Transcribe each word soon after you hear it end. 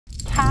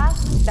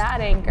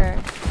That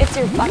anchor. It's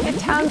your Bucket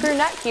Town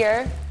brunette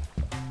here,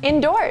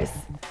 indoors.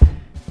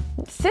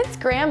 Since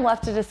Graham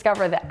left to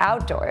discover the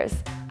outdoors,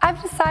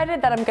 I've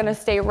decided that I'm gonna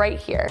stay right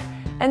here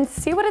and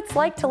see what it's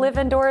like to live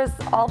indoors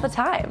all the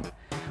time.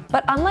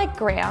 But unlike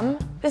Graham,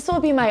 this will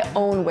be my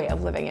own way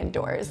of living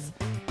indoors.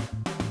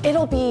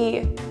 It'll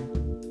be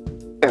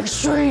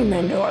extreme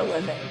indoor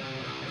living.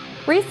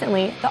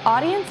 Recently, the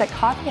audience at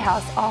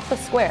Coffeehouse off the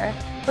square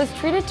was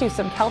treated to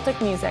some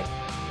Celtic music,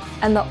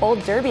 and the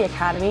Old Derby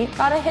Academy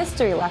got a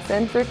history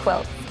lesson through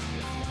quilts.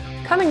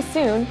 Coming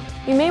soon,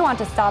 you may want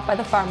to stop by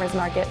the farmer's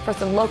market for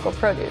some local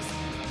produce,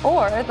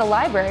 or the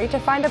library to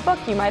find a book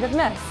you might have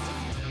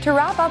missed. To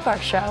wrap up our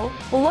show,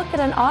 we'll look at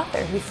an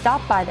author who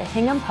stopped by the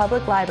Hingham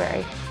Public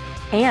Library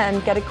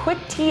and get a quick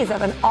tease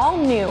of an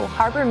all-new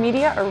Harbor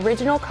Media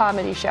original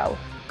comedy show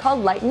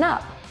called Lighten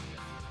Up.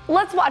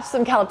 Let's watch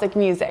some Celtic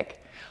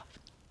music.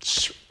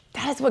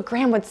 That is what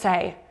Graham would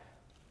say.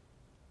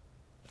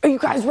 Are you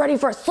guys ready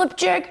for a slip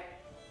jig?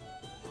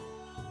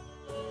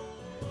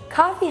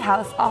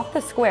 Coffeehouse off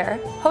the square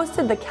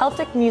hosted the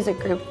Celtic music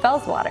group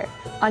Fellswater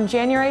on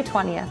January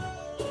 20th.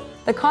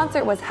 The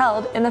concert was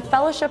held in the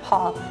Fellowship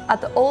Hall at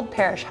the Old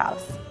Parish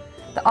House.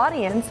 The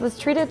audience was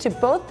treated to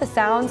both the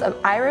sounds of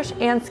Irish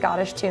and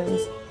Scottish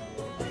tunes.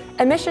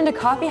 Admission to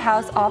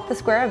Coffeehouse off the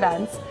square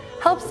events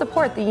helps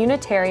support the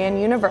Unitarian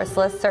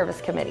Universalist Service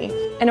Committee,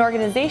 an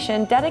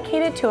organization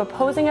dedicated to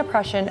opposing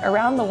oppression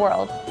around the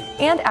world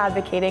and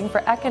advocating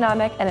for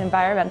economic and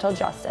environmental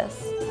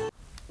justice.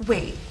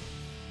 Wait,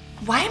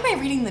 why am I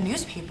reading the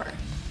newspaper?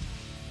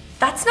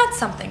 That's not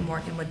something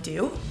Morgan would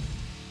do.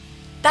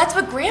 That's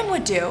what Graham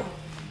would do.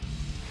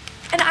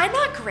 And I'm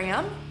not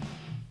Graham.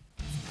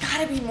 It's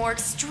gotta be more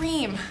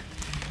extreme.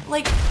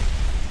 Like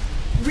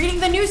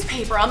reading the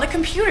newspaper on the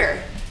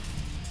computer.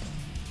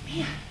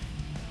 Man,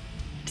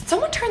 did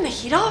someone turn the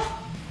heat off?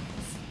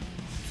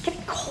 It's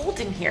getting cold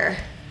in here.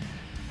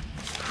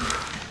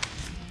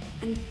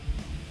 And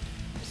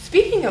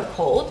speaking of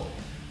cold,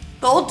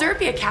 the Old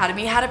Derby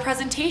Academy had a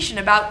presentation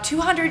about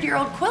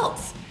 200-year-old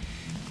quilts.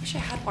 Wish I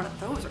had one of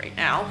those right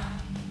now.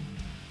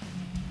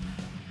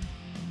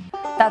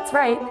 That's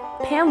right,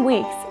 Pam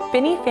Weeks,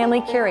 Binney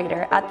Family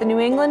Curator at the New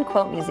England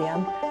Quilt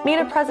Museum, made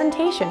a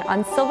presentation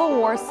on Civil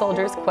War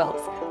soldiers'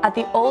 quilts at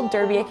the Old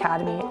Derby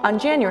Academy on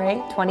January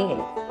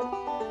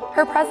 28th.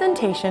 Her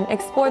presentation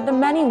explored the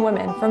many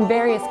women from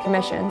various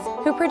commissions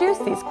who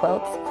produced these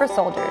quilts for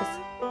soldiers.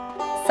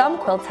 Some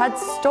quilts had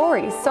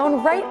stories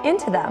sewn right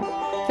into them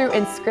through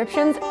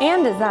inscriptions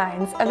and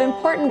designs of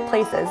important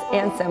places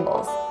and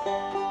symbols.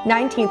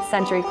 19th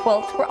century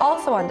quilts were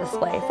also on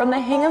display from the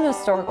Hingham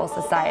Historical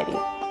Society.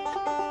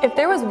 If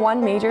there was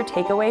one major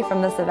takeaway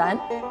from this event,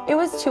 it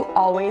was to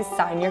always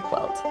sign your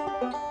quilt.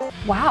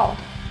 Wow,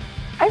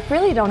 I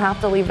really don't have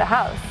to leave the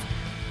house.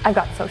 I've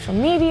got social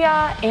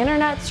media,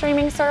 internet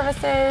streaming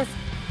services,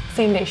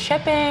 same-day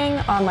shipping,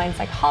 online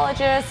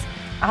psychologists,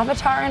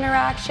 avatar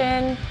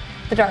interaction,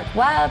 the dark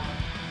web.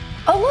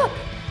 Oh look,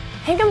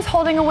 Hingham's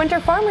holding a winter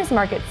farmer's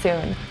market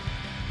soon.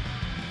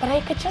 But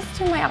I could just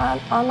do my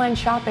online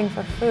shopping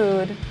for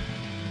food.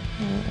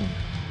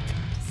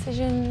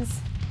 Decisions.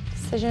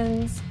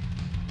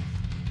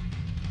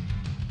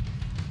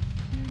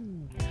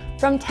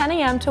 From 10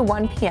 a.m. to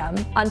 1 p.m.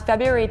 on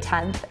February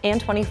 10th and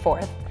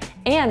 24th,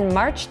 and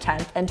March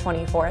 10th and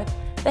 24th,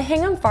 the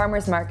Hingham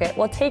Farmers Market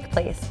will take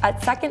place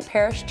at 2nd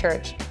Parish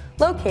Church,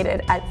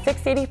 located at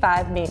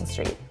 685 Main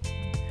Street.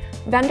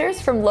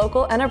 Vendors from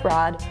local and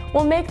abroad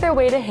will make their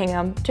way to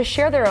Hingham to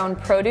share their own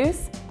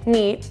produce,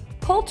 meat,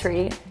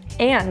 poultry,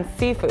 and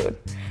seafood.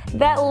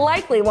 That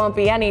likely won't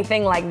be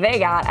anything like they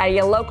got at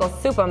your local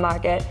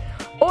supermarket,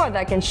 or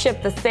that can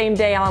ship the same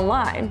day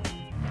online.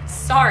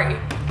 Sorry,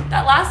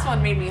 that last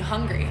one made me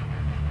hungry.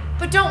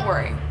 But don't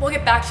worry, we'll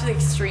get back to the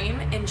extreme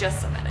in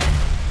just a minute.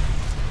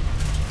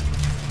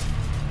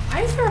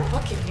 Why is there a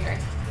book in here?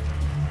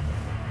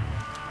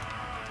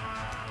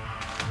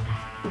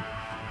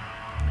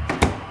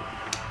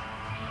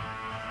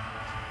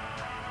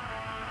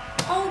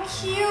 Oh,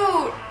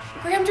 cute!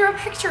 Graham drew a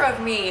picture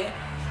of me.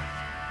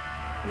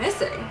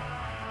 Missing?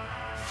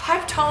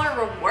 $5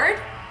 reward?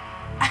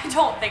 I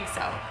don't think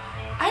so.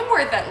 I'm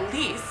worth at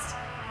least.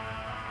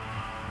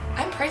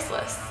 I'm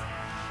priceless.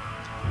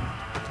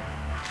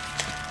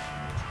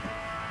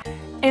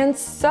 And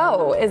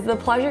so is the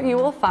pleasure you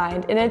will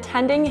find in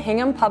attending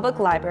Hingham Public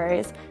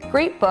Library's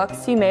Great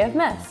Books You May Have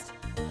Missed.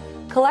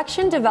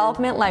 Collection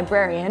Development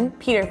Librarian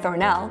Peter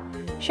Thornell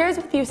shares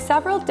with you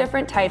several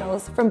different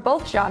titles from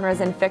both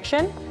genres in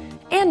fiction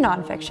and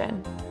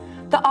nonfiction.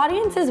 The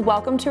audience is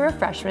welcome to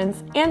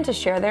refreshments and to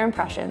share their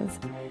impressions.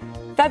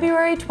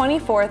 February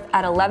 24th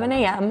at 11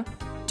 a.m.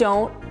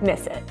 Don't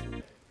miss it.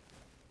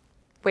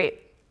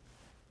 Wait,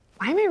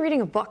 why am I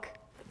reading a book?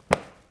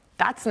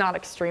 That's not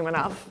extreme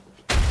enough.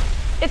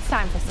 It's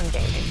time for some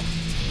gaming.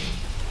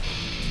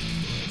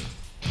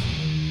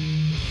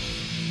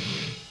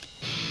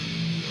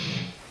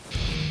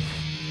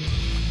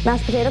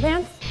 Mashed potato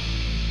pants?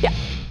 Yeah.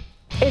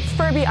 It's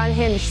Furby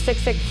Unhinged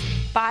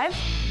 665?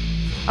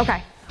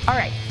 Okay, all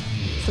right.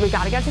 So So we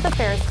gotta get to the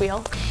Ferris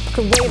wheel. It's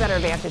a way better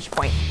vantage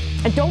point.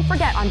 And don't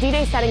forget, on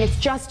D-Day setting, it's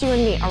just you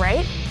and me, all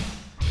right?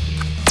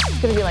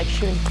 It's gonna be like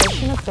shooting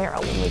fish in a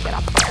barrel when we get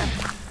up there.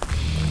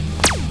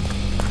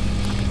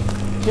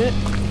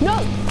 No,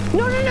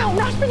 no, no, no,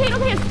 mashed potato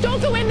pants,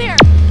 don't go in there.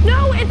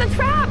 No, it's a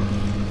trap.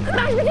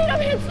 Mashed potato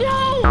pants,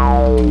 no.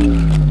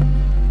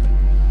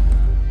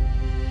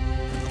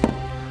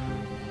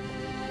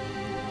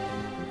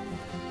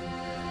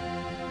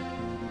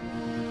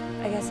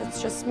 I guess it's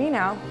just me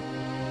now.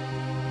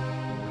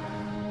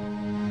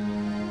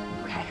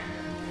 Okay,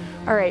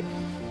 all right.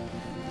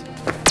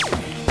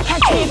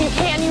 Catch me if you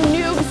can, you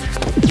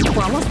noobs.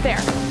 We're almost there.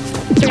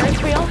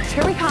 Ferris wheel,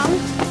 here we come.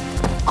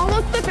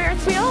 Almost the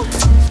Ferris wheel.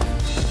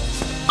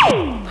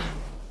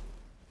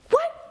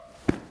 What?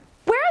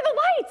 Where are the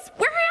lights?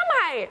 Where am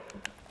I?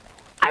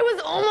 I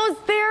was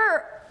almost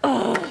there.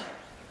 Ugh.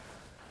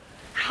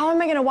 How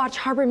am I gonna watch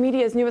Harbor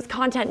Media's newest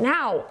content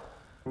now?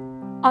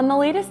 On the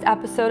latest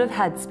episode of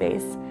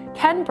Headspace,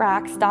 Ken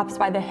Brack stops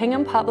by the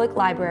Hingham Public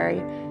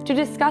Library to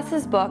discuss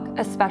his book,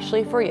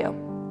 Especially for You.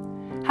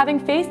 Having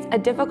faced a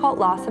difficult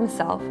loss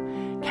himself,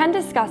 Ken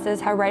discusses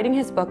how writing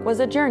his book was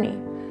a journey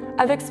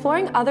of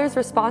exploring others'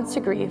 response to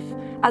grief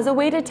as a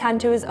way to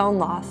tend to his own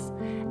loss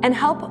and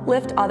help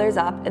lift others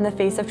up in the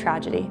face of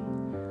tragedy.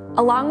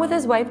 Along with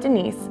his wife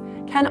Denise,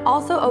 Ken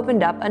also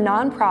opened up a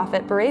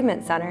nonprofit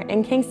bereavement center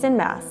in Kingston,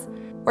 Mass.,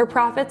 where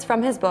profits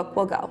from his book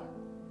will go.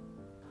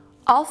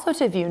 Also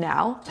to view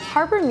now,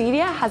 Harbor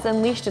Media has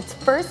unleashed its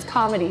first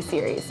comedy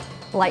series,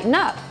 Lighten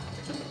Up.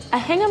 A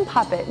Hingham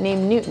puppet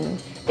named Newton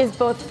is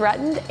both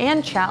threatened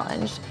and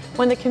challenged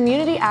when the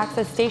community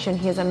access station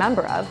he is a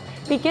member of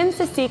begins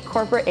to seek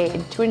corporate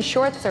aid to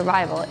ensure its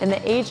survival in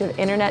the age of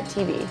internet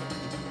TV.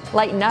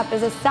 Lighten Up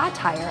is a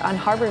satire on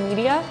Harbor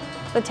Media,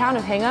 the town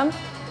of Hingham,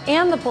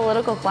 and the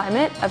political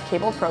climate of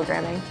cable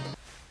programming.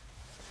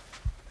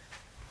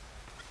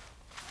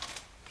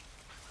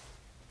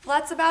 Well,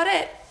 that's about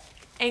it.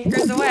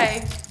 Anchors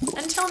away.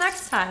 Until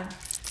next time.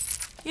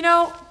 You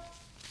know,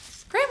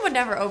 Graham would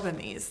never open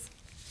these.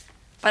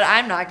 But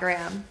I'm not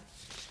Graham.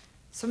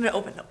 So I'm gonna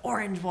open the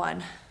orange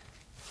one.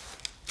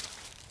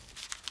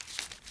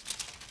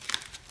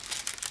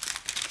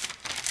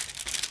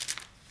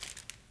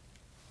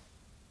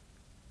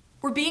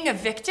 We're being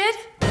evicted?